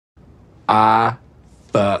I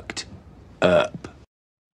fucked up.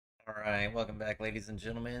 Alright, welcome back, ladies and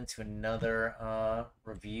gentlemen, to another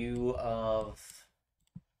review of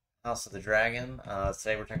House of the Dragon.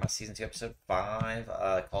 Today we're talking about Season 2, Episode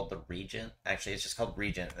 5, called The Regent. Actually, it's just called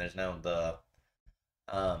Regent. There's no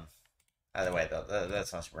um, either way, though,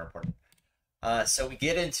 that's not super important. So we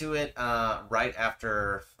get into it right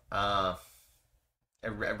after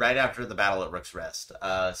the battle at Rook's Rest.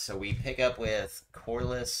 So we pick up with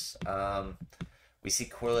Corlys. We see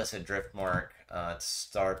Corlys at Driftmark to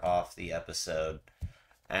start off the episode.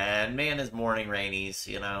 And man is mourning Rhaenys,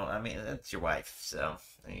 you know. I mean, that's your wife, so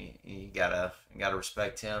you gotta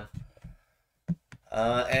respect him.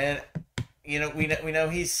 And you know, we know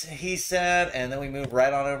he's sad, and then we move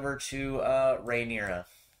right on over to Rhaenyra.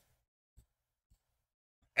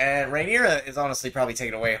 And Rhaenyra is honestly probably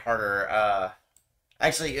taking it way harder.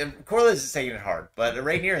 Actually, Corlys is taking it hard, but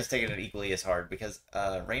Rhaenyra is taking it equally as hard because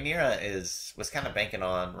Rhaenyra was kind of banking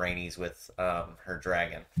on Rhaenys with her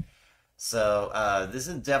dragon. So this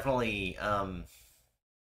is definitely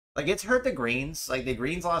like it's hurt the Greens. Like the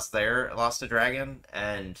Greens lost a dragon,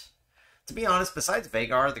 and to be honest, besides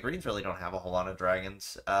Vhagar, the Greens really don't have a whole lot of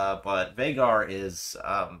dragons. But Vhagar is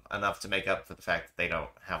enough to make up for the fact that they don't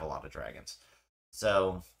have a lot of dragons.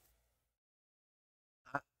 So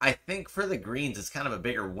I think for the Greens, it's kind of a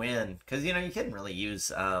bigger win because you know you couldn't really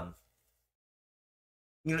use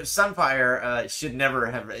Sunfire should never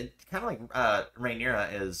have kind of like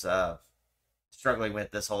Rhaenyra is struggling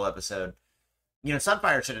with this whole episode. You know,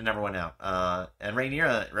 Sunfire should have never went out, and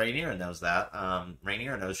Rhaenyra knows that.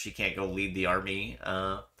 Rhaenyra knows she can't go lead the army,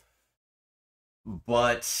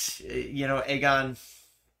 but you know Aegon.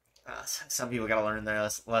 Some people got to learn their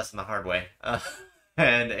lesson the hard way.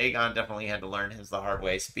 And Aegon definitely had to learn his the hard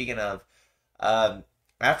way. Speaking of,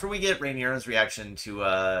 after we get Rhaenyra's reaction to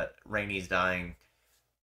Rhaenys dying,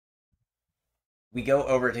 we go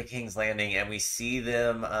over to King's Landing and we see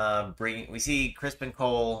them we see Crispin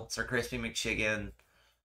Cole, Sir Crispy McChicken,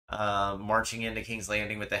 marching into King's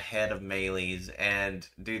Landing with the head of Meleys, and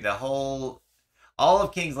dude, all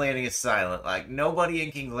of King's Landing is silent. Like nobody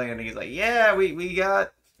in King's Landing is like, yeah, we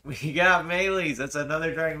got Meleys. That's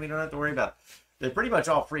another dragon we don't have to worry about. They're pretty much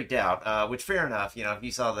all freaked out, which fair enough. You know, if you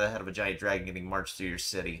saw the head of a giant dragon getting marched through your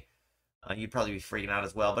city, you'd probably be freaking out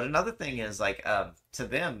as well. But another thing is, like, to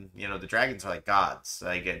them, you know, the dragons are like gods.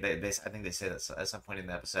 Like, I think they say that at some point in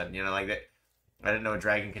the episode. You know, like, I didn't know a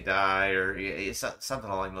dragon could die, or something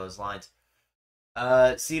along those lines.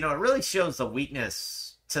 So, you know, it really shows the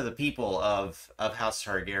weakness to the people of House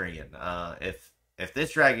Targaryen. If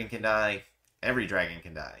this dragon can die, every dragon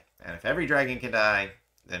can die. And if every dragon can die,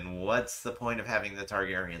 then what's the point of having the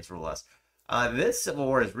Targaryens rule us? This civil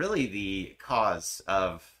war is really the cause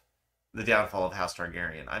of the downfall of House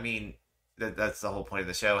Targaryen. I mean, that's the whole point of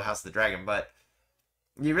the show, House of the Dragon. But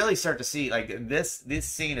you really start to see, like, this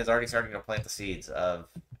scene is already starting to plant the seeds of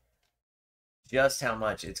just how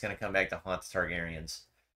much it's going to come back to haunt the Targaryens.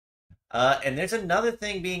 And there's another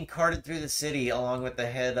thing being carted through the city along with the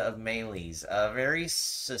head of Meleys. A very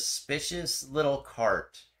suspicious little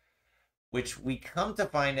cart, which we come to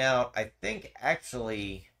find out, I think,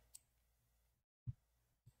 actually...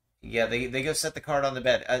 Yeah, they go set the cart on the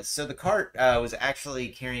bed. So the cart was actually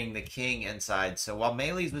carrying the king inside. So while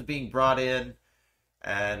Meleys was being brought in,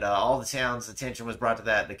 and all the town's attention was brought to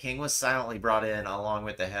that, the king was silently brought in along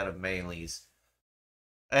with the head of Meleys.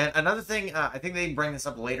 And another thing, I think they bring this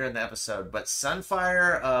up later in the episode, but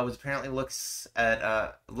Sunfire was apparently left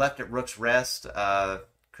at Rook's Rest.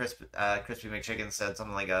 Crispy McChicken said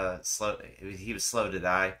something like he was slow to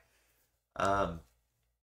die.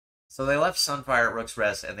 So they left Sunfire at Rook's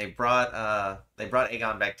Rest, and they brought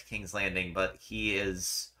Aegon back to King's Landing, but he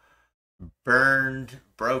is burned,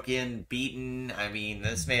 broken, beaten. I mean,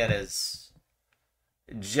 this man is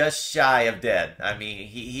just shy of dead. I mean,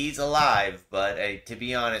 he's alive, but to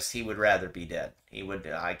be honest, he would rather be dead. He would.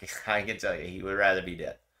 I can tell you, he would rather be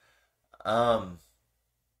dead. And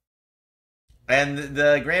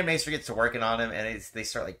the Grand Maester gets to working on him, and they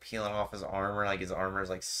start like peeling off his armor, like his armor is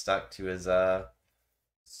like stuck to his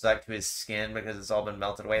skin because it's all been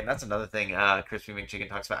melted away. And that's another thing Crispy McChicken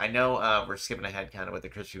talks about. I know we're skipping ahead kind of with the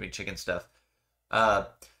Crispy McChicken stuff.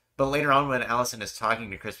 But later on when Allison is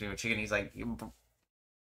talking to Crispy McChicken, he's like,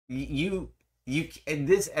 and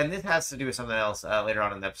this has to do with something else later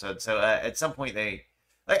on in the episode. So at some point they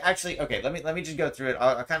actually, okay, let me just go through it.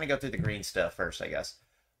 I'll kind of go through the green stuff first, I guess.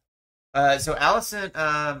 So Allison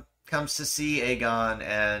comes to see Aegon,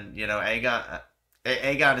 and you know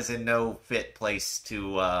Aegon is in no fit place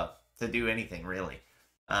to do anything really.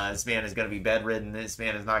 This man is going to be bedridden. This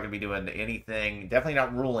man is not going to be doing anything. Definitely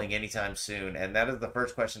not ruling anytime soon. And that is the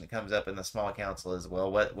first question that comes up in the small council as well.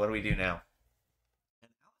 What do we do now?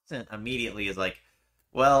 And Alicent immediately is like,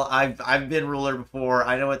 well, I've been ruler before.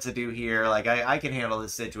 I know what to do here. Like I can handle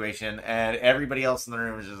this situation. And everybody else in the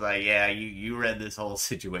room is just like, yeah, you read this whole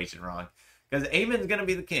situation wrong. Because Aemon's going to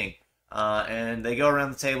be the king. And they go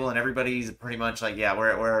around the table and everybody's pretty much like, yeah,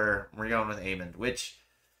 we're going with Aemond. Which,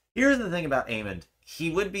 here's the thing about Aemond. He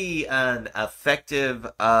would be an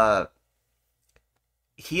effective,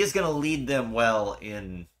 he is going to lead them well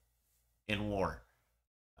in war.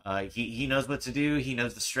 He knows what to do. He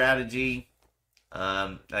knows the strategy.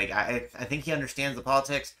 Like I think he understands the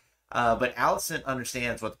politics. But Alicent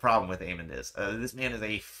understands what the problem with Aemond is. This man is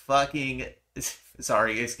a fucking,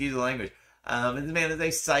 sorry, excuse the language. This man is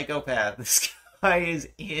a psychopath. This guy is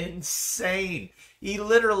insane. He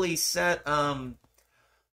literally set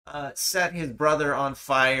his brother on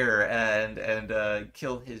fire and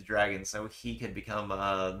killed his dragon so he could become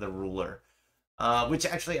the ruler. Which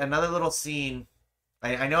actually, another little scene.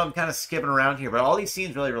 I know I'm kind of skipping around here, but all these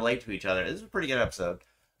scenes really relate to each other. This is a pretty good episode.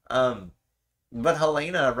 But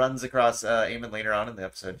Helena runs across Aemond later on in the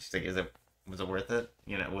episode. She's like, was it worth it?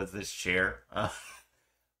 You know, was this chair? I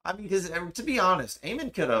mean, because to be honest,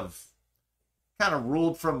 Aemond could have kind of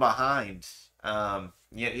ruled from behind. Aemond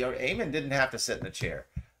didn't have to sit in the chair,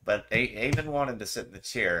 but Aemond wanted to sit in the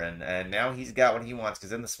chair, and now he's got what he wants.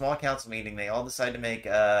 Because in the small council meeting, they all decide to make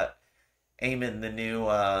Aemond the new.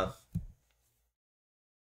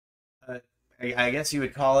 I guess you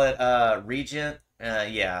would call it Regent.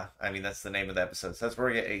 Yeah, I mean that's the name of the episode. So that's where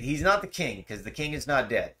he's not the king because the king is not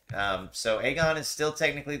dead. So Aegon is still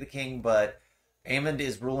technically the king, but Aemond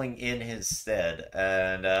is ruling in his stead,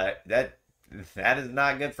 and that is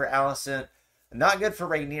not good for Alicent. Not good for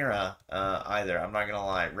Rhaenyra either. I'm not gonna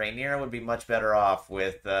lie. Rhaenyra would be much better off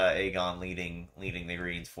with Aegon leading the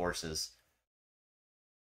Green's forces.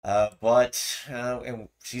 But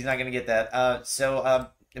she's not gonna get that. So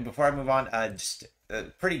before I move on, just a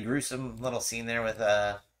pretty gruesome little scene there with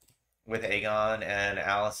Aegon and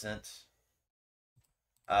Alicent.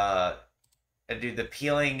 Dude, the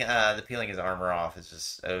peeling his armor off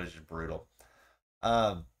is it was just brutal.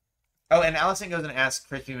 Oh, and Alicent goes and asks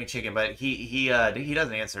Crispy McChicken, but he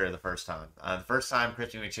doesn't answer the first time. The first time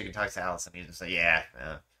Crispy McChicken talks to Alicent, he's just like, yeah.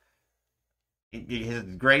 His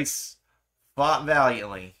Grace fought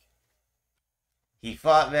valiantly. He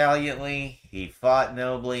fought valiantly. He fought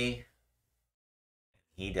nobly.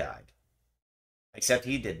 He died. Except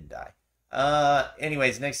he didn't die.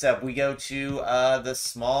 Anyways, next up, we go to the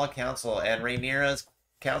small council, and Rhaenyra's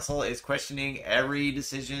council is questioning every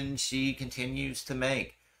decision she continues to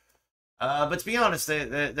make. But to be honest,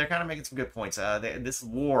 they're kind of making some good points. This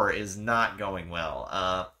war is not going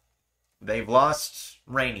well. They've lost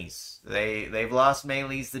Rhaenys. They've lost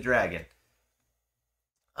Meleys the dragon.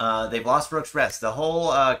 They've lost Rook's Rest. The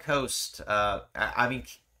whole coast. I mean,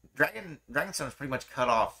 Dragonstone is pretty much cut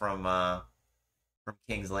off from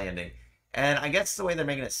King's Landing, and I guess the way they're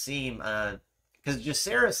making it seem, because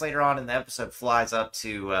Jacaerys later on in the episode flies up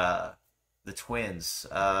to the twins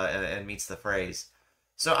and meets the Freys.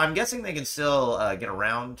 So I'm guessing they can still get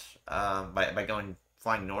around by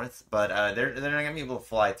flying north, but they're not gonna be able to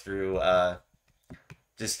fly through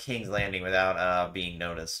just King's Landing without being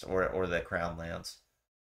noticed or the Crown Lands.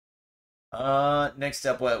 Next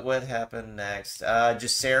up, what happened next?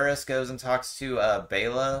 Jacaerys goes and talks to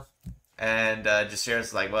Baela, and Jacaerys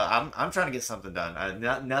is like, well, I'm trying to get something done.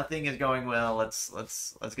 Nothing is going well.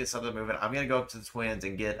 Let's get something moving. I'm gonna go up to the twins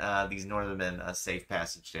and get these Northermen a safe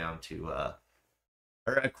passage down to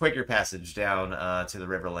or a quicker passage down to the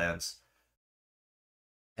Riverlands.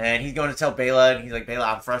 And he's going to tell Baela, and he's like,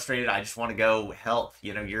 Baela, I'm frustrated. I just want to go help.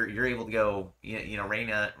 You know, you're able to go. You know,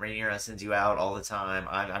 Rhaenyra sends you out all the time.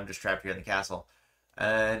 I'm just trapped here in the castle.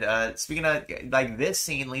 And speaking of, like, this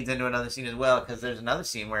scene leads into another scene as well, because there's another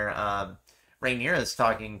scene where Rhaenyra is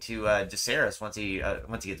talking to Jacaerys once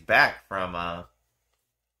he gets back from the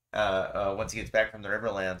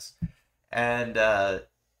Riverlands, and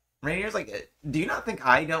Rhaenyra's like, do you not think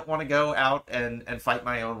I don't want to go out and fight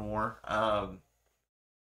my own war?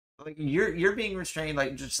 Like you're being restrained,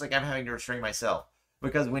 like just like I'm having to restrain myself.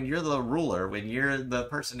 Because when you're the ruler, when you're the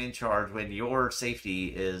person in charge, when your safety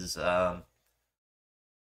is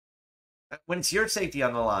when it's your safety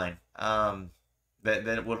on the line, that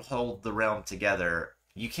it would hold the realm together.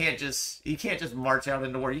 You can't just march out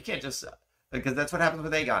into war. You can't just, because that's what happens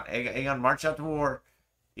with Aegon. Aegon marched out to war.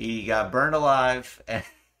 He got burned alive,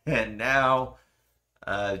 and now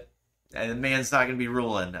and the man's not going to be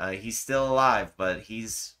ruling. He's still alive, but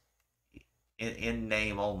he's in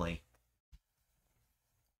name only.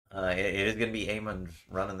 It is going to be Aemon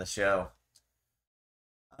running the show.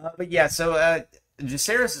 But yeah, so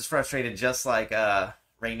Jacaerys is frustrated just like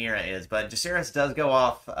Rhaenyra is, but Jacaerys does go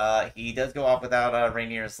off. He does go off without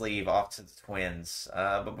Rhaenyra's leave off to the twins.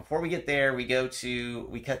 But before we get there, we cut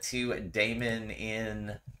to Daemon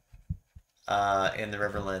in the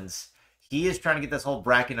Riverlands. He is trying to get this whole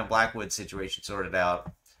Bracken and Blackwood situation sorted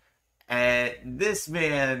out, and this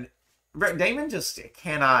man, Daemon, just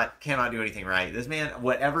cannot do anything right. This man,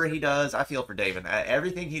 whatever he does, I feel for Daemon.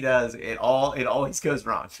 Everything he does, it always goes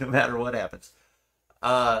wrong, no matter what happens.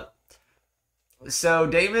 So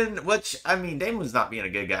Daemon, which I mean, Daemon was not being a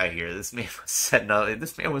good guy here. This man was setting up.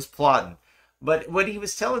 This man was plotting. But what he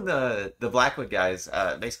was telling the Blackwood guys,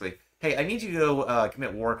 basically, hey, I need you to go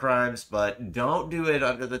commit war crimes, but don't do it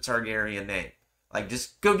under the Targaryen name. Like,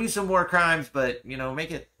 just go do some war crimes, but you know,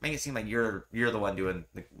 make it seem like you're the one doing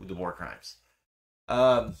the war crimes.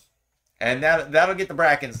 Um, and that'll get the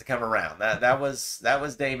Brackens to come around. That was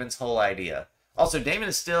Daemon's whole idea. Also, Daemon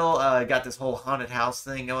has still got this whole haunted house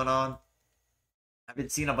thing going on. I've been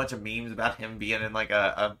seeing a bunch of memes about him being in like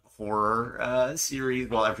a horror series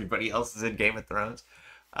while everybody else is in Game of Thrones.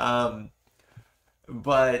 Um,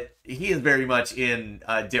 but he is very much in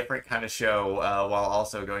a different kind of show while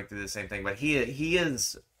also going through the same thing. But he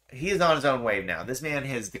is on his own wave now. This man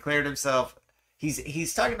has declared himself.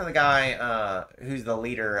 He's talking to the guy who's the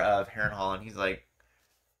leader of Harrenhal, and he's like,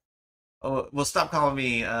 "Oh, well, stop calling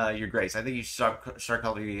me Your Grace. I think you should start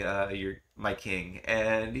calling me my king."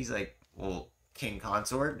 And he's like, "Well, king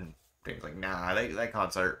consort," and Damon's like, "Nah,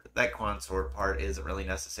 that consort part isn't really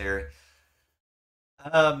necessary."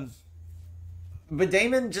 Um, but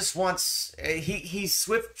Damon just wants he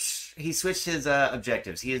switched his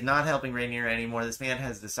objectives. He is not helping Rhaenyra anymore. This man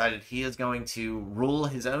has decided he is going to rule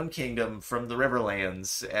his own kingdom from the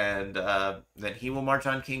Riverlands, and that he will march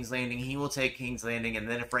on King's Landing. He will take King's Landing, and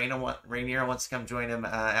then if Rhaenyra wants to come join him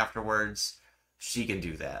afterwards, she can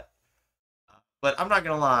do that. But I'm not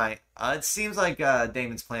gonna lie, it seems like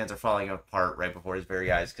Damon's plans are falling apart right before his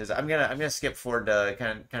very eyes. Because I'm gonna skip forward to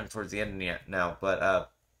kind of towards the end now.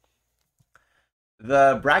 But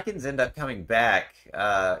the Brackens end up coming back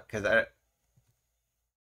because I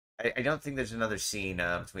don't think there's another scene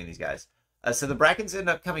between these guys. So the Brackens end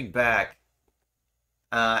up coming back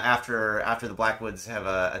after the Blackwoods have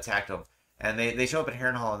attacked them, and they show up at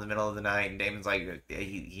Harrenhal in the middle of the night, and Damon's like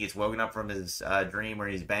he gets woken up from his dream where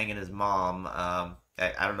he's banging his mom.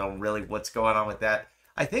 I don't know really what's going on with that.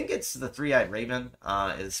 I think it's the Three-Eyed Raven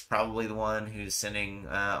is probably the one who's sending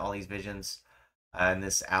all these visions. And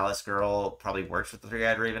this Alice girl probably works with the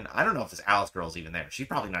Three-Eyed Raven. I don't know if this Alice girl's even there. She's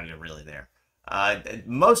probably not even really there.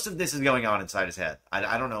 Most of this is going on inside his head.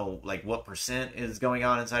 I don't know like what percent is going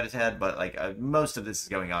on inside his head, but like most of this is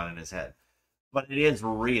going on in his head. But it is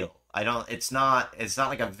real. I don't. It's not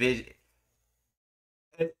like a vision.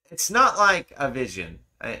 It's not like a vision,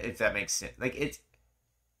 if that makes sense. Like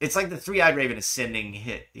it's like the Three-Eyed Raven is sending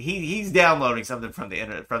he's downloading something from the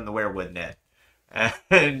internet, from the Werewood net,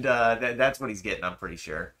 and that's what he's getting. I'm pretty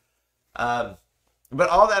sure. But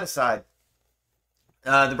all that aside,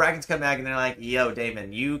 the Brackens come back and they're like, "Yo,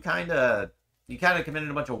 Damon, you kind of committed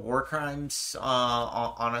a bunch of war crimes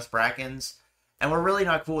on us Brackens, and we're really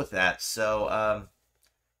not cool with that. So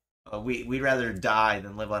we'd rather die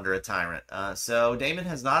than live under a tyrant." So Damon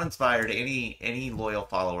has not inspired any loyal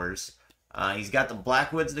followers. He's got the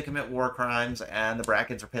Blackwoods to commit war crimes, and the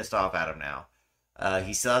Brackens are pissed off at him now.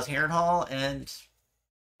 He still has Harrenhal, and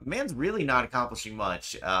the man's really not accomplishing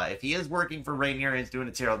much. If he is working for Rhaenyra, he's doing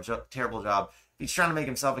a terrible job. If he's trying to make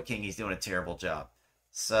himself a king, he's doing a terrible job.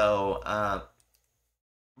 So, but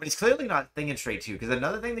he's clearly not thinking straight too. Because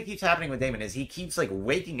another thing that keeps happening with Daemon is he keeps like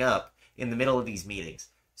waking up in the middle of these meetings.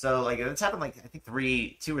 So like it's happened like I think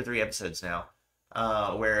 2 or 3 episodes now.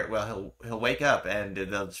 Where he'll wake up and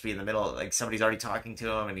they'll just be in the middle, like somebody's already talking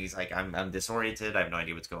to him, and he's like, I'm disoriented. I have no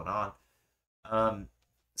idea what's going on.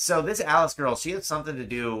 So this Alice girl, she has something to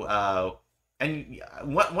do. And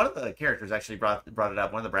one of the characters actually brought it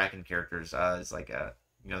up. One of the Bracken characters is like, the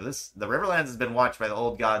Riverlands has been watched by the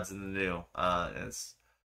old gods and the new.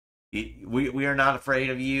 We are not afraid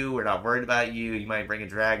of you. We're not worried about you. You might bring a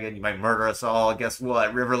dragon. You might murder us all. Guess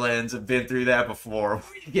what? Riverlands have been through that before.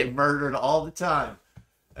 We get murdered all the time.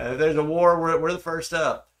 If there's a war, we're the first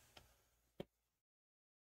up.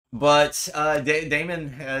 But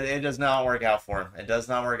Damon, it does not work out for him. It does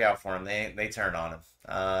not work out for him. They turn on him.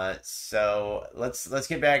 So let's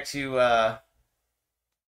get back to the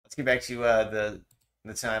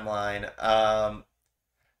timeline.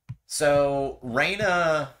 So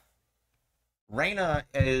Rhaena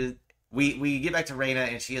is we get back to Rhaena,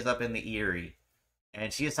 and she is up in the Eyrie,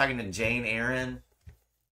 and she is talking to Jane Eyre.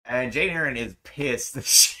 And Jane Eyre is pissed that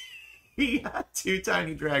she had two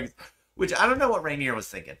tiny dragons, which I don't know what Rhaenyra was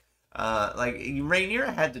thinking. Like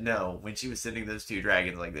Rhaenyra had to know when she was sending those two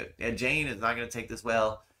dragons like that. And Jane is not going to take this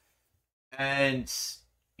well. And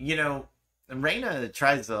you know, Rhaena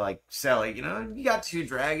tries to like sell it. You know, you got two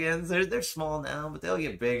dragons. They're small now, but they'll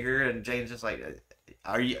get bigger. And Jane's just like,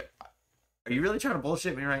 are you really trying to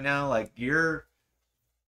bullshit me right now? Like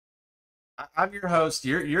I'm your host.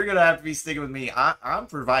 You're gonna have to be sticking with me. I'm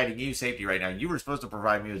providing you safety right now. You were supposed to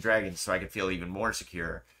provide me with dragons so I could feel even more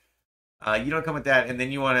secure. You don't come with that, and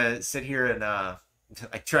then you want to sit here and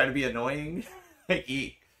like try to be annoying. Like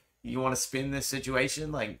you want to spin this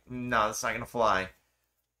situation? Like no, that's not gonna fly.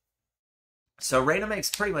 So Rhaena makes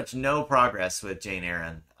pretty much no progress with Jane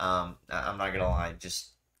Eyre. I'm not gonna lie, just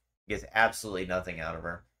gets absolutely nothing out of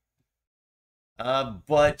her.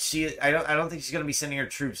 But I don't think she's gonna be sending her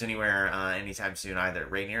troops anywhere anytime soon either.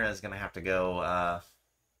 Rhaenyra is gonna have to go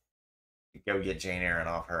get Jane Eyre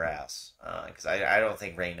off her ass because I don't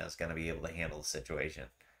think Rhaena is gonna be able to handle the situation.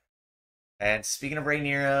 And speaking of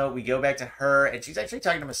Rhaenyra, we go back to her, and she's actually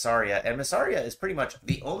talking to Massaria, and Massaria is pretty much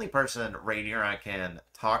the only person Rhaenyra can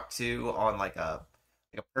talk to on like a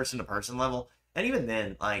person to person level, and even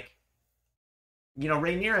then, like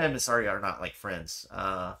Rhaenyra and Massaria are not like friends.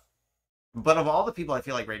 But of all the people I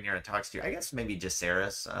feel like Rhaenyra talks to, I guess maybe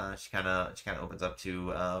Jacaerys. She kind of opens up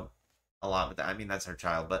to a lot with that. I mean, that's her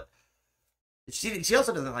child, but she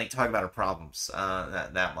also doesn't like talk about her problems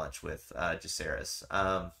that much with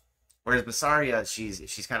Jacaerys. Whereas Massaria,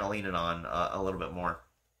 she's kind of leaning on a little bit more.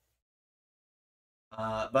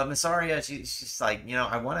 But Massaria, she's like,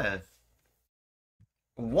 I want to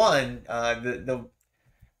one the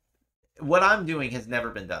what I'm doing has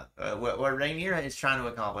never been done. What Rhaenyra is trying to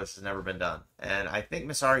accomplish has never been done. And I think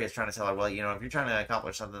Massaria is trying to tell her, well, if you're trying to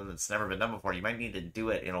accomplish something that's never been done before, you might need to do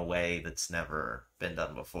it in a way that's never been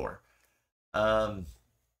done before. Because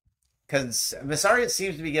Massaria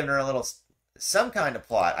seems to be giving her some kind of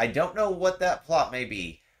plot. I don't know what that plot may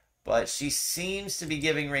be, but she seems to be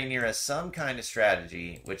giving Rhaenyra some kind of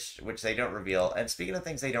strategy, which they don't reveal. And speaking of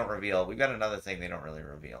things they don't reveal, we've got another thing they don't really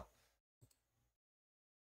reveal.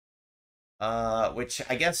 Which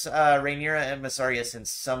I guess Rhaenyra and Massaria send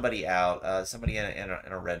somebody out, somebody in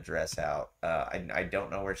a red dress out. I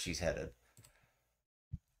don't know where she's headed.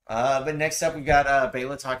 But next up we got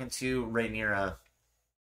Baela talking to Rhaenyra,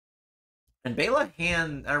 and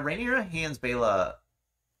Rhaenyra hands Baela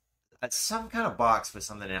some kind of box with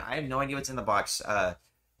something in it. I have no idea what's in the box.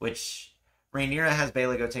 Which Rhaenyra has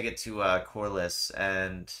Baela go take it to Corlys,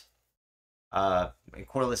 and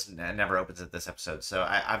Corlys never opens it this episode, so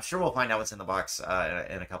I'm sure we'll find out what's in the box in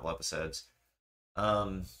a couple episodes.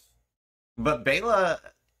 But Baela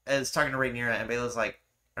is talking to Rhaenyra, and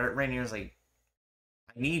Rhaenyra's like,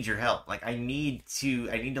 I need your help. Like, I need to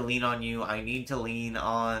lean on you. I need to lean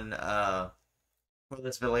on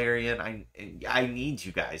Corlys Velaryon. I need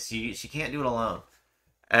you guys. She can't do it alone.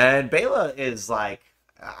 And Baela is like,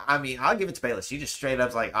 I mean, I'll give it to Baela. She just straight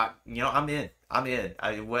up's like, I'm in. I'm in.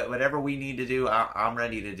 Whatever we need to do, I'm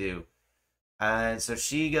ready to do. And so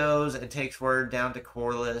she goes and takes word down to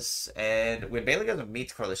Corlys. And when Baela goes and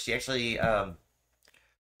meets Corlys, she actually,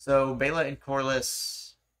 so Baela and Corlys,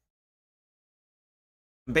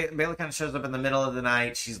 Baela kind of shows up in the middle of the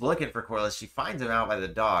night. She's looking for Corlys. She finds him out by the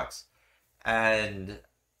docks. And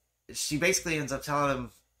she basically ends up telling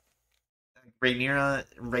him,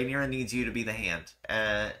 Rhaenyra needs you to be the hand.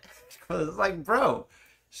 And Corlys is like, bro,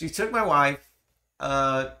 she took my wife.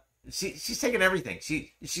 She's taken everything.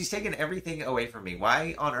 She's taken everything away from me.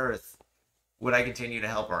 Why on earth would I continue to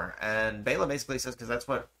help her? And Baela basically says, because that's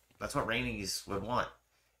what Rhaenys would want.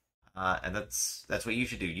 And that's what you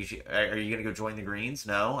should do. Are you gonna go join the Greens?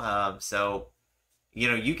 No. So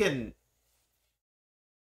you can.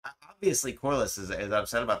 Obviously, Corlys is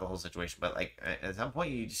upset about the whole situation, but like at some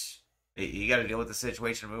point you got to deal with the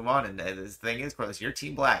situation and move on. And the thing is, Corlys, you're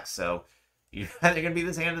Team Black, so you're either gonna be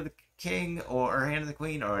this hand of the king or hand of the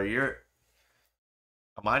queen, or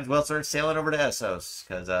I might as well start sailing over to Essos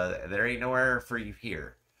because there ain't nowhere for you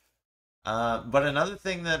here. But another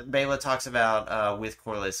thing that Baela talks about with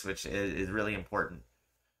Corlys, which is really important.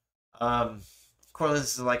 Corlys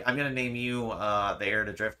is like, I'm gonna name you the heir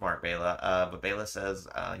to Driftmark, Baela. But Baela says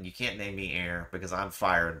you can't name me heir because I'm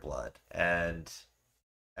fire and blood, and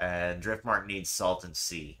Driftmark needs salt and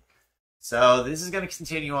sea. So this is going to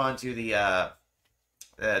continue on to the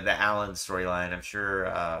Alan storyline. I'm sure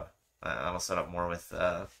that'll set up more with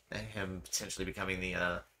him potentially becoming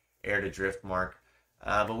the heir to Driftmark.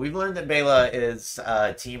 But we've learned that Baela is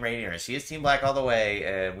Team Rhaenyra. She is Team Black all the way,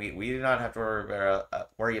 and we do not have to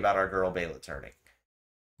worry about our girl Baela turning.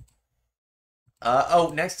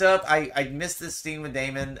 Next up, I missed this scene with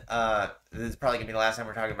Damon. This is probably gonna be the last time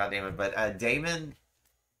we're talking about Damon, but Damon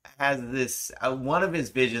has this one of his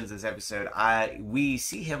visions this episode. We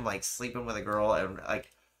see him like sleeping with a girl, and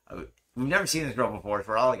like we've never seen this girl before. So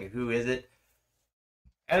we're all like, who is it?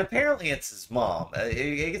 And apparently it's his mom.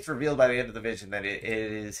 It gets revealed by the end of the vision that it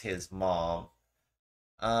is his mom.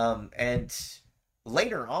 And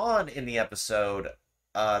later on in the episode,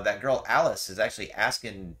 that girl Alice is actually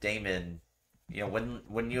asking Damon,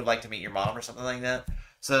 wouldn't you like to meet your mom or something like that?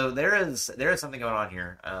 So there is something going on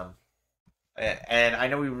here. And I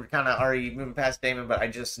know we were kind of already moving past Damon, but I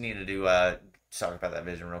just needed to talk about that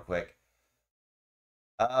vision real quick.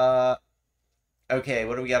 Uh, okay,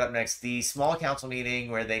 what do we got up next? The small council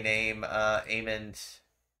meeting where they name Aemond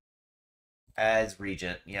as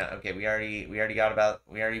regent. Yeah, okay, we already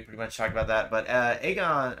pretty much talked about that. But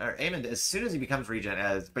Aegon or Aemond, as soon as he becomes regent,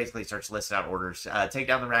 as basically starts listing out orders, take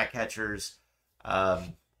down the rat catchers. I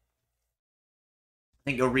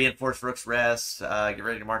think go reinforce Rook's Rest. Get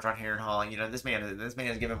ready to march on Harrenhal. This man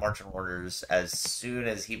is giving marching orders as soon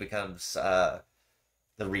as he becomes the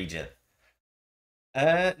regent.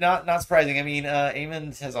 Not surprising. I mean,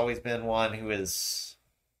 Aemond has always been one who is.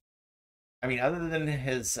 I mean, other than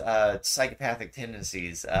his psychopathic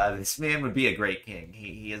tendencies, this man would be a great king.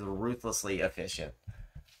 He is ruthlessly efficient.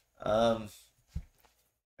 Um,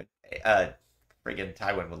 Friggin'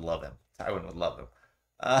 Tywin would love him. Tywin would love him.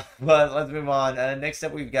 But let's move on. Next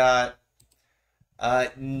up, we've got.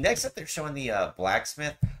 Next up, they're showing the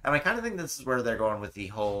blacksmith, and I kind of think this is where they're going with the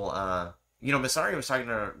whole. Masari was talking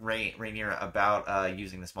to Rhaenyra about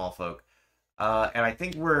using the small folk, and I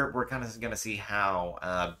think we're kind of going to see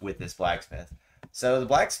how with this blacksmith. So the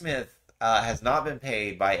blacksmith has not been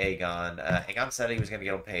paid by Aegon. Aegon said he was going to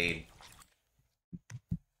get him paid,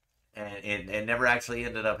 and it never actually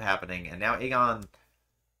ended up happening. And now Aegon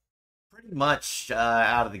pretty much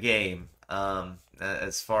out of the game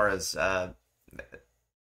as far as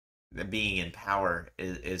being in power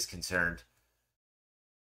is concerned.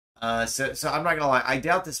 So I'm not gonna lie. I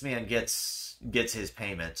doubt this man gets his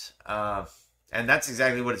payment. And that's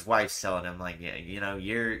exactly what his wife's telling him. Like, yeah,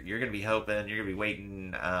 you're gonna be hoping, you're gonna be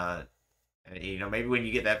waiting. Maybe when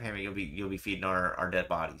you get that payment, you'll be feeding our dead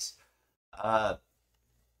bodies.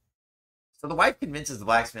 So the wife convinces the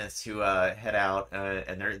blacksmiths to head out,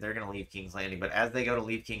 and they're going to leave King's Landing. But as they go to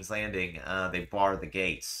leave King's Landing, they bar the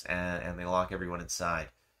gates and they lock everyone inside.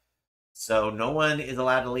 So no one is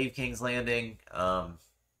allowed to leave King's Landing.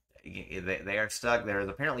 They are stuck. There's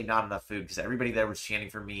apparently not enough food because everybody there was chanting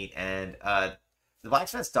for meat. And the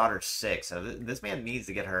blacksmith's daughter's sick, so this man needs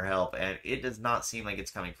to get her help, and it does not seem like it's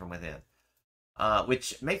coming from within.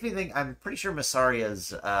 Which makes me think I'm pretty sure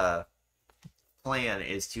Masaria's plan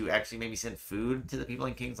is to actually maybe send food to the people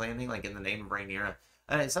in King's Landing, like in the name of Rhaenyra.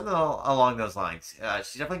 Something along those lines.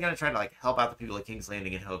 She's definitely going to try to like help out the people at King's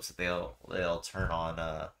Landing in hopes that they'll turn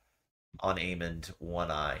on Aemond One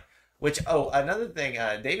Eye. Which another thing,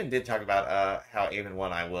 David did talk about how Aemond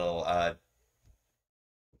One Eye will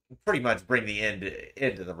pretty much bring the end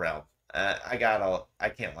into the realm. I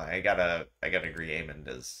can't lie. I gotta agree. Aemond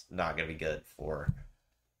is not gonna be good for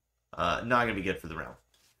the realm.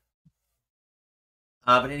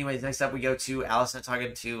 But anyways, next up we go to Alicent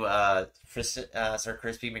talking to Sir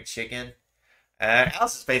Crispy McChicken.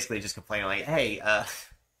 Alice is basically just complaining like, "Hey,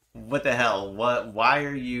 what the hell? Why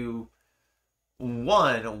are you?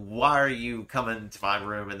 Why are you coming to my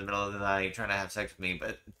room in the middle of the night trying to have sex with me?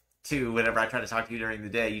 But two, whenever I try to talk to you during the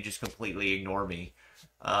day, you just completely ignore me."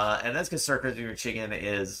 And that's because Sir Crispy McChicken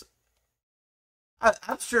is.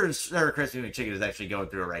 I'm sure Sir Crispy McChicken is actually going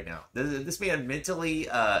through it right now. This man mentally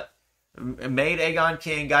made Aegon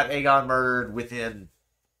king, got Aegon murdered within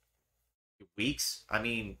weeks. I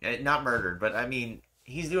mean, not murdered, but I mean,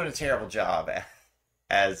 he's doing a terrible job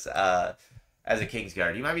as a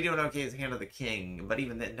Kingsguard. He might be doing okay as hand of the king, but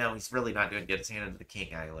even then, no, he's really not doing good as hand of the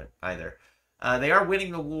king either. They are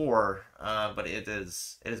winning the war, but it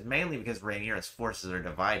is mainly because Rhaenyra's forces are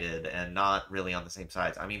divided and not really on the same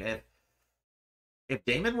sides. I mean, if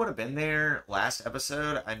Daemon would have been there last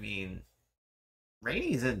episode, I mean,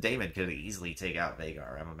 Rhaenys and Daemon could easily take out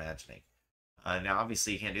Vhagar, I'm imagining. Now,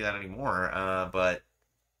 obviously, you can't do that anymore, but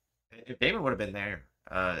if Daemon would have been there,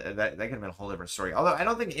 that could have been a whole different story. Although, I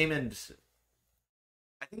don't think Aemond...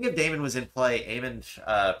 I think if Daemon was in play,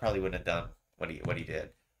 Aemond probably wouldn't have done what he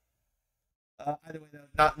did. Either way,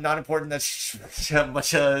 though, not important. That's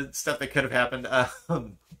much stuff that could have happened.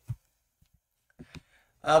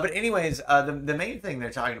 But anyways, the main thing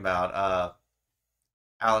they're talking about,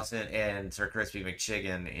 Alicent and Sir Crispy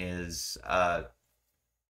McChicken, is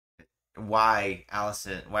why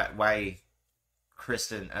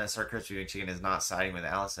Crispy McChicken is not siding with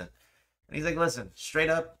Allison. And he's like, listen, straight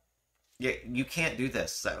up, you can't do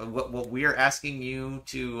this. What we are asking you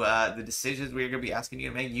to, the decisions we are going to be asking you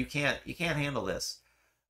to make, you can't handle this.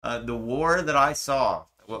 The war that I saw,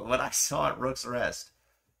 what I saw at Rook's Rest,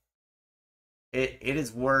 it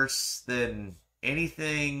is worse than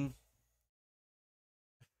anything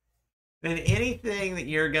that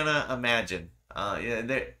you're gonna imagine.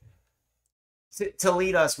 To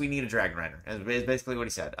lead us, we need a Dragon Rider. Is basically what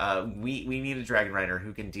he said. We need a Dragon Rider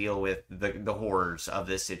who can deal with the horrors of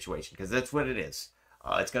this situation, because that's what it is.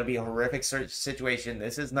 It's going to be a horrific situation.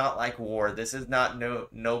 This is not like war. This is not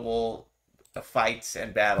noble fights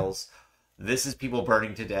and battles. This is people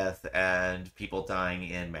burning to death and people dying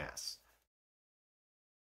in mass.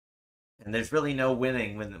 And there's really no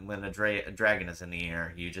winning when a dragon is in the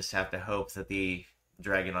air. You just have to hope that the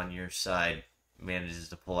dragon on your side manages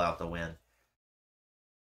to pull out the win.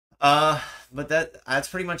 But that's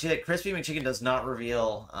pretty much it. Crispy McChicken does not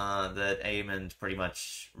reveal that Aemond pretty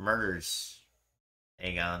much murders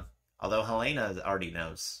Aegon. Although Helena already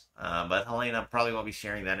knows. But Helena probably won't be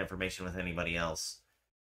sharing that information with anybody else.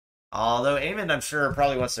 Although Aemond, I'm sure,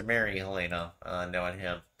 probably wants to marry Helena, knowing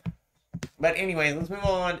him. But anyway, let's move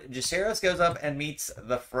on. Jacaerys goes up and meets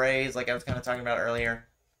the Freys, like I was kind of talking about earlier.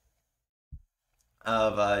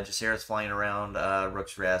 Of Jacaerys flying around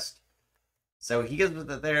Rook's Rest. So he goes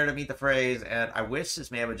there to meet the Freys, and I wish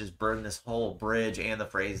this man would just burn this whole bridge and the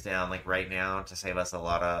Freys down, like right now, to save us a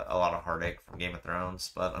lot of heartache from Game of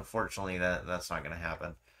Thrones. But unfortunately, that's not going to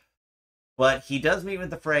happen. But he does meet with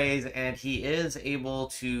the Freys, and he is able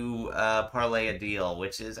to parlay a deal,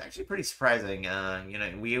 which is actually pretty surprising.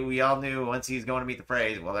 We all knew once he's going to meet the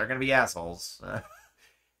Freys, well, they're going to be assholes.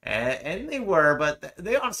 And they were, but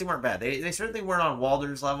they honestly weren't bad. They certainly weren't on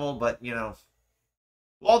Walder's level, but,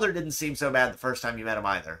 Walder didn't seem so bad the first time you met him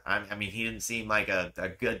either. I mean, he didn't seem like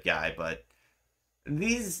a good guy, but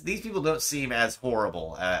these people don't seem as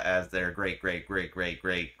horrible as their great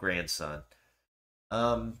grandson.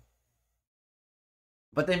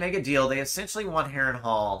 But they make a deal. They essentially want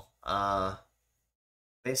Harrenhal.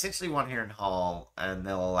 And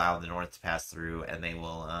they'll allow the North to pass through, and they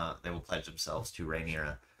will pledge themselves to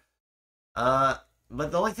Rhaenyra.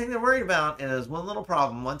 But the only thing they're worried about is one little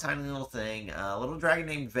problem, one tiny little thing. A little dragon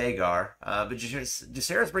named Vhagar. But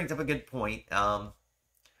Jacaerys brings up a good point.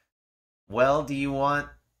 Well, do you want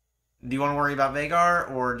to worry about Vhagar,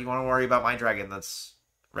 or do you want to worry about my dragon that's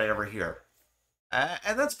right over here?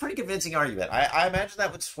 And that's a pretty convincing argument. I imagine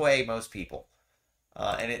that would sway most people.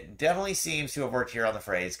 And it definitely seems to have worked here on the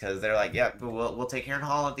Freys, because they're like, yeah, we'll take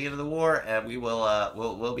Harrenhal at the end of the war, and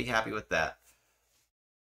we'll be happy with that.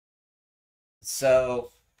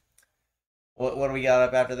 So, what do we got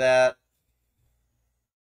up after that?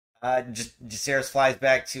 Jacaerys flies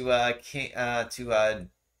back to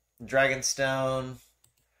Dragonstone.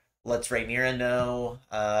 Lets Rhaenyra know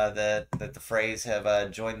that the Freys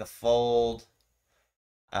have joined the fold.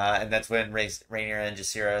 And that's when Rhaenyra and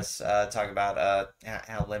Jacaerys talk about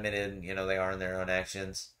how limited they are in their own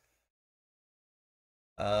actions.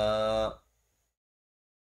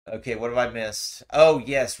 Okay, what have I missed? Oh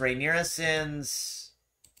yes, Rhaenyra sends.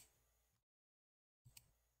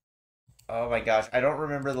 Oh my gosh, I don't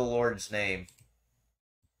remember the Lord's name,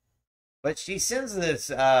 but she sends this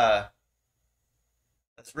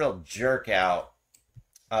real jerk out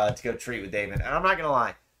to go treat with Daemon, and I'm not gonna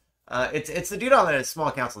lie. It's the dude on the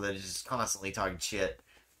small council that is just constantly talking shit.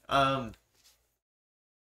 I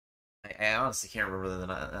honestly can't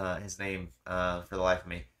remember his name for the life of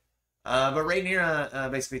me. But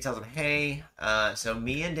Rhaenyra basically tells him, hey, so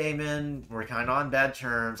me and Daemon were kind of on bad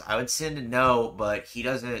terms. I would send a note, but he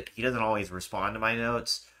doesn't always respond to my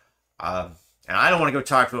notes. And I don't want to go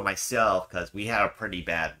talk to him myself, because we had a pretty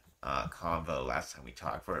bad convo last time we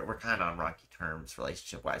talked. We're kind of on rocky terms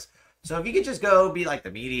relationship-wise. So if you could just go be like the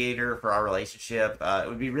mediator for our relationship, it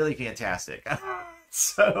would be really fantastic.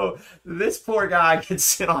 So this poor guy gets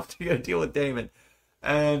sent off to go deal with Daemon.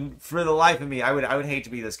 And for the life of me, I would hate to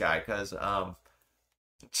be this guy, because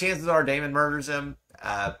chances are Daemon murders him.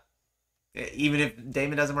 Even if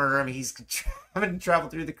Daemon doesn't murder him, he's having to travel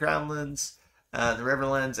through the Crownlands, the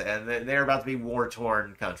Riverlands, and they're about to be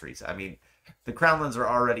war-torn countries. I mean, the Crownlands are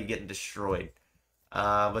already getting destroyed.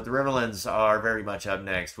 But the Riverlands are very much up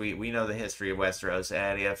next. We know the history of Westeros,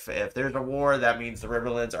 and if there's a war, that means the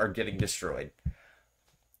Riverlands are getting destroyed.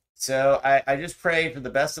 So I just pray for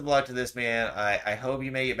the best of luck to this man. I hope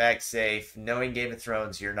you make it back safe. Knowing Game of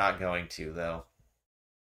Thrones, you're not going to, though.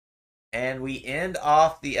 And we end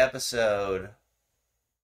off the episode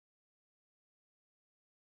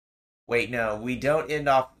Wait, no, we don't end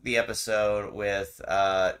off the episode with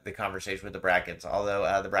the conversation with the Brackens,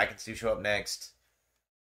 although the Brackens do show up next.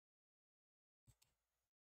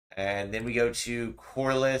 And then we go to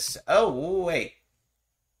Corliss. Oh, wait.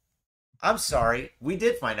 I'm sorry. We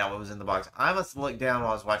did find out what was in the box. I must have looked down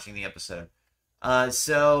while I was watching the episode.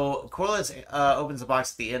 So Corliss opens the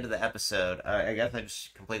box at the end of the episode. I guess I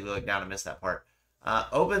just completely looked down and missed that part.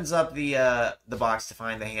 Opens up the box to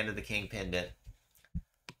find the Hand of the King pendant.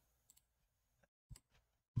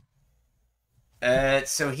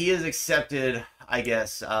 So he has accepted, I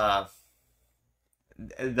guess, the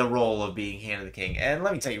role of being Hand of the King. And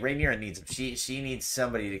let me tell you, Rhaenyra needs him. She needs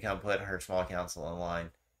somebody to come put her small council in line.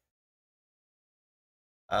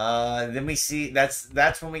 Then we see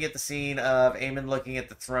that's when we get the scene of Aemon looking at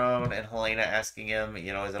the throne and Helena asking him,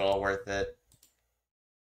 is it all worth it?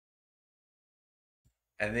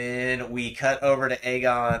 And then we cut over to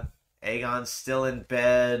Aegon. Aegon's still in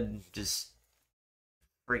bed, just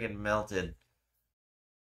freaking melted.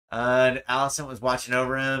 And Alicent was watching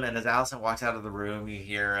over him, and as Alicent walks out of the room, you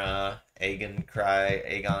hear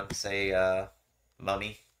Aegon say,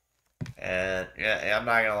 "Mummy." And yeah, I'm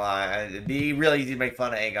not gonna lie, it'd be really easy to make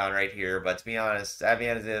fun of Aegon right here, but to be honest, that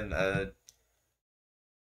man is in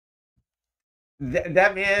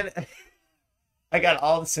that man. I got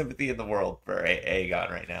all the sympathy in the world for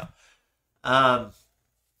Aegon right now.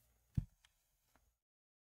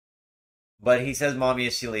 But he says "mommy"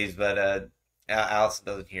 as she leaves, but Alicent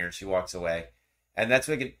doesn't hear. She walks away, and that's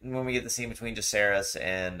when we get the scene between Jacaerys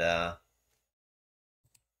and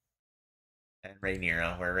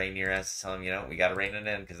Rhaenyra, where Rhaenyra has to tell him, we got to rein it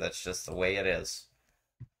in because that's just the way it is.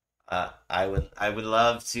 I would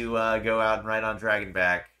love to go out and ride on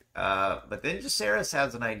Dragonback, but then Jacaerys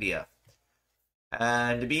has an idea,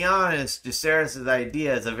 and to be honest, Jacaerys'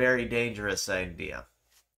 idea is a very dangerous idea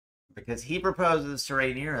because he proposes to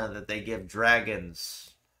Rhaenyra that they give dragons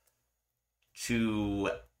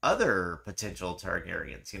to other potential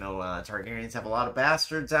Targaryens. Targaryens have a lot of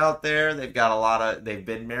bastards out there. They've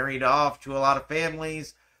been married off to a lot of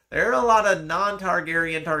families. There are a lot of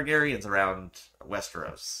non-Targaryen Targaryens around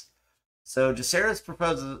Westeros. So Jacaerys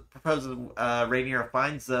proposes Rhaenyra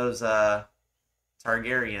finds those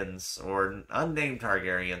Targaryens or unnamed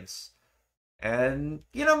Targaryens, and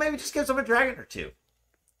maybe just gives them a dragon or two.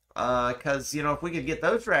 Because if we could get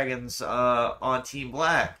those dragons on Team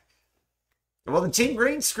Black. Well, the Team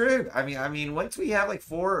Green's screwed. I mean, once we have like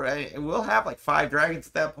four, we'll have like 5 dragons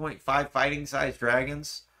at that point, 5 fighting-sized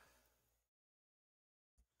dragons.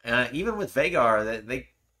 Even with Vhagar,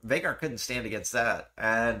 Vhagar couldn't stand against that.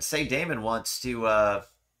 And say Daemon wants to go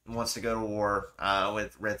to war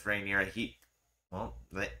with Rhaenyra, he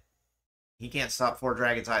can't stop 4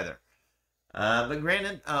 dragons either. But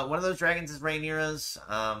granted, one of those dragons is Rhaenyra's.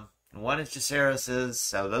 One is Jacaerys's.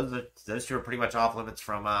 So those two are pretty much off limits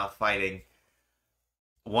from fighting.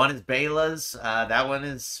 One is Baela's. That one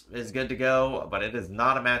is good to go, but it is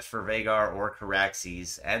not a match for Vhagar or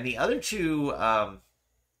Caraxes. And the other two,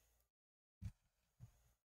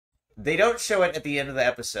 they don't show it at the end of the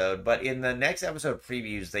episode, but in the next episode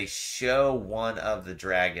previews, they show one of the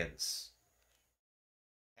dragons.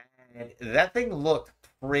 And that thing looked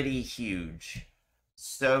pretty huge.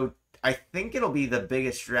 So I think it'll be the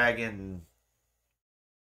biggest dragon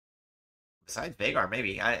besides Vhagar,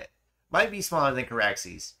 maybe. Might be smaller than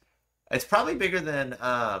Caraxes. It's probably bigger than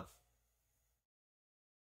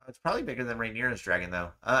Rhaenyra's dragon,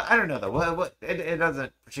 though. I don't know though. It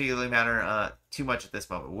doesn't particularly matter too much at this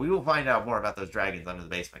moment. We will find out more about those dragons under the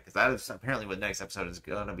basement because that is apparently what the next episode is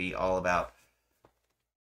going to be all about.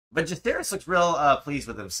 But Jacaerys looks real pleased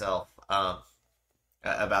with himself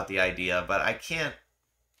about the idea, but I can't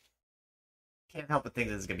help but think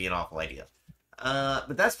this is going to be an awful idea.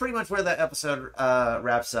 But that's pretty much where that episode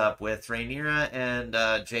wraps up, with Rhaenyra and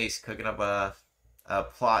Jace cooking up a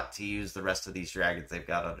plot to use the rest of these dragons they've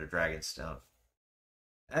got under Dragonstone.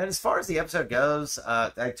 And as far as the episode goes,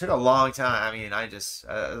 it took a long time. I mean, it was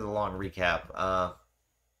a long recap.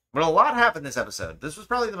 But a lot happened this episode. This was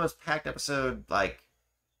probably the most packed episode, like,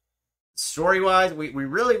 story-wise. We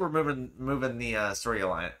really were moving the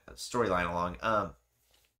storyline along.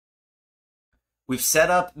 We've set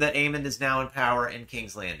up that Aemon is now in power in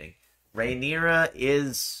King's Landing. Rhaenyra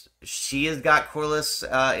has got Corliss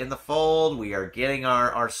in the fold. We are getting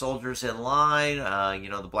our soldiers in line.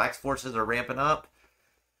 The Black forces are ramping up.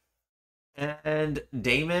 And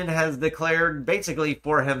Daemon has declared basically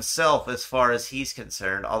for himself as far as he's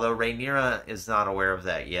concerned, although Rhaenyra is not aware of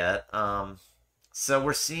that yet. So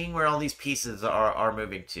we're seeing where all these pieces are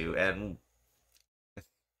moving to, and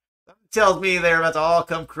tells me they're about to all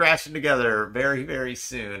come crashing together very, very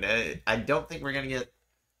soon. I don't think we're going to get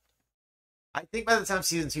I think by the time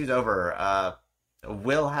season 2 is over,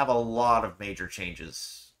 we'll have a lot of major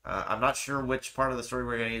changes. I'm not sure which part of the story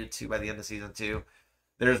we're going to get to by the end of season 2.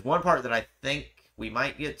 There's one part that I think we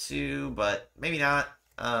might get to, but maybe not.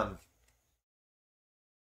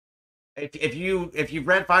 If you've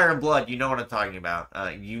read Fire and Blood, you know what I'm talking about.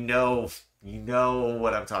 You know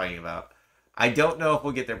what I'm talking about. I don't know if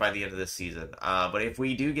we'll get there by the end of this season, but if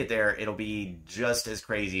we do get there, it'll be just as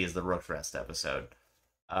crazy as the Rook's Rest episode.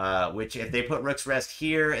 Which if they put Rook's Rest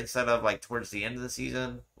here instead of like towards the end of the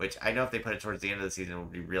season, which I know if they put it towards the end of the season, it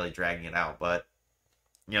would be really dragging it out. But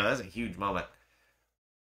that's a huge moment.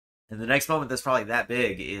 And the next moment that's probably that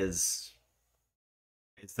big is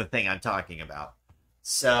it's the thing I'm talking about.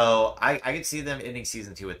 So I could see them ending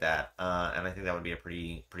season 2 with that, and I think that would be a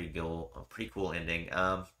pretty cool ending.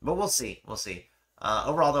 But we'll see,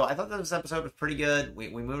 overall, though, I thought this episode was pretty good. We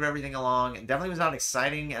moved everything along. It definitely was not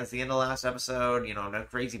exciting as the end of the last episode. No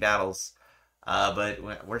crazy battles, but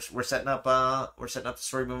we're setting up the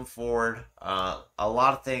story moving forward. A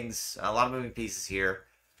lot of things, a lot of moving pieces here.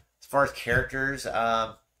 As far as characters,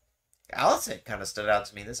 Allison kind of stood out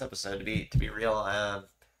to me this episode to be real.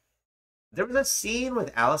 There was a scene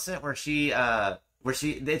with Allison where it's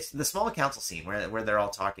the small council scene where they're all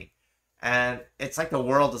talking, and it's like the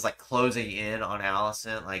world is like closing in on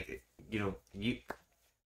Allison. Like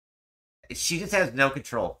she just has no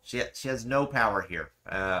control. She has no power here,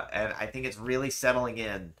 and I think it's really settling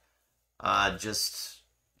in, just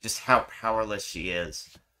how powerless she is.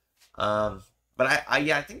 But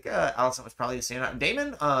I think Allison was probably the standout.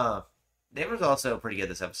 Damon was also pretty good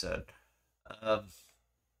this episode.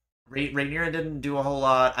 Rhaenyra didn't do a whole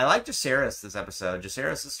lot. I like Jacaerys this episode.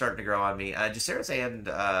 Jacaerys is starting to grow on me. Jacaerys and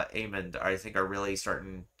Aemond, I think, are really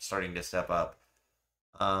starting to step up.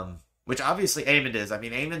 Which obviously Aemond is. I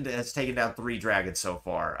mean, Aemond has taken down 3 dragons so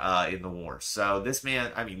far in the war. So this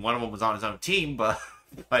man, I mean, one of them was on his own team, but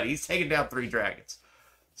he's taken down 3 dragons.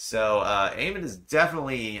 So Aemond is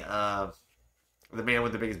definitely the man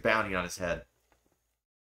with the biggest bounty on his head.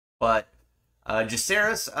 But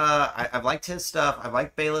Jacaerys, I've liked his stuff. I've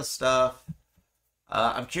liked Baela's stuff.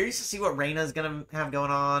 I'm curious to see what Rhaena's gonna have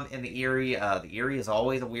going on in the Eyrie. The Eyrie is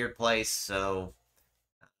always a weird place, so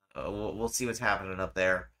we'll see what's happening up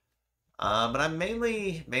there. But I'm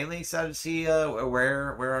mainly excited to see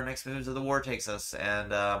where our next moves of the war takes us,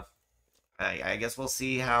 and I guess we'll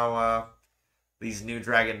see how these new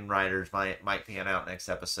dragon riders might pan out next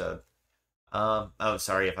episode. Oh,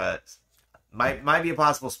 sorry if I might be a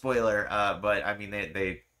possible spoiler, but I mean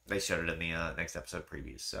they showed it in the next episode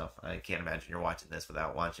previews, so I can't imagine you're watching this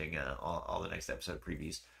without watching all the next episode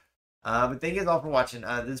previews. But thank you all for watching.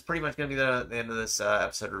 This is pretty much going to be the end of this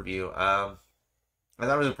episode review. I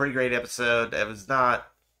thought it was a pretty great episode. It was not.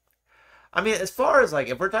 I mean, as far as like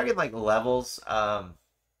if we're talking like levels,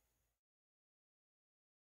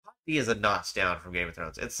 he is a notch down from Game of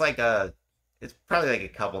Thrones. It's probably like a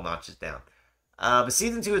couple notches down. But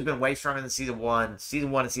season 2 has been way stronger than season 1. Season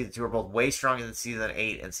 1 and season 2 are both way stronger than season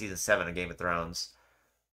 8 and season 7 of Game of Thrones.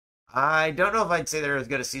 I don't know if I'd say they're as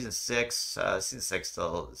good as season 6. Season 6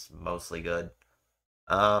 still is mostly good.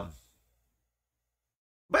 But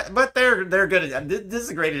they're good. This is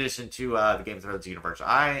a great addition to the Game of Thrones universe.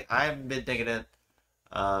 I've been digging it.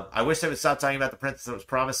 I wish they would stop talking about the princess that was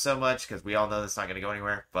promised so much, because we all know that's not going to go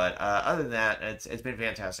anywhere. But other than that, it's been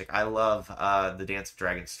fantastic. I love the Dance of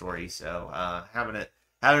Dragons story, so having it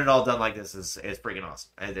all done like this is freaking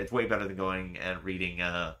awesome. It's way better than going and reading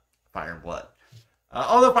Fire and Blood.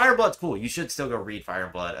 Although Fire and Blood's cool, you should still go read Fire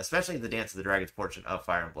and Blood, especially the Dance of the Dragons portion of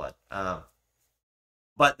Fire and Blood.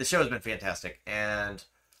 But the show has been fantastic, and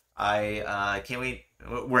I can't wait.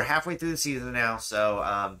 We're halfway through the season now, so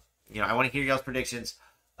I want to hear y'all's predictions.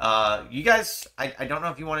 You guys, I don't know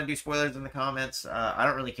if you want to do spoilers in the comments. I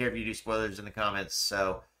don't really care if you do spoilers in the comments.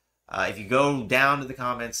 So if you go down to the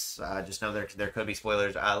comments, just know there could be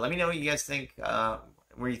spoilers. Let me know what you guys think,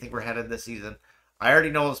 where you think we're headed this season. I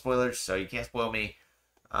already know all the spoilers, so you can't spoil me.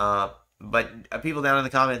 But people down in the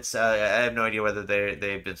comments, I have no idea whether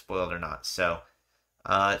they've been spoiled or not. So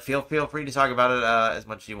feel free to talk about it as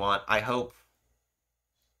much as you want. I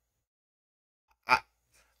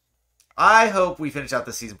hope we finish out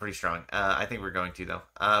the season pretty strong. I think we're going to, though.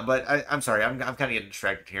 But I'm sorry. I'm kind of getting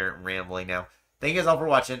distracted here and rambling now. Thank you guys all for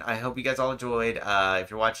watching. I hope you guys all enjoyed. If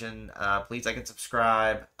you're watching, please like and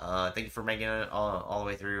subscribe. Thank you for making it all the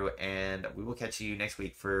way through. And we will catch you next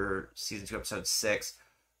week for Season 2, Episode 6.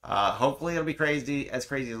 Hopefully it'll be as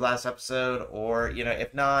crazy as last episode. Or,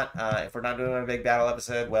 if not, if we're not doing a big battle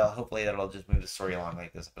episode, well, hopefully that'll just move the story along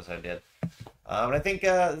like this episode did. But I think this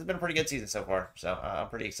has been a pretty good season so far, so I'm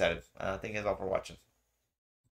pretty excited. Thank you guys all for watching.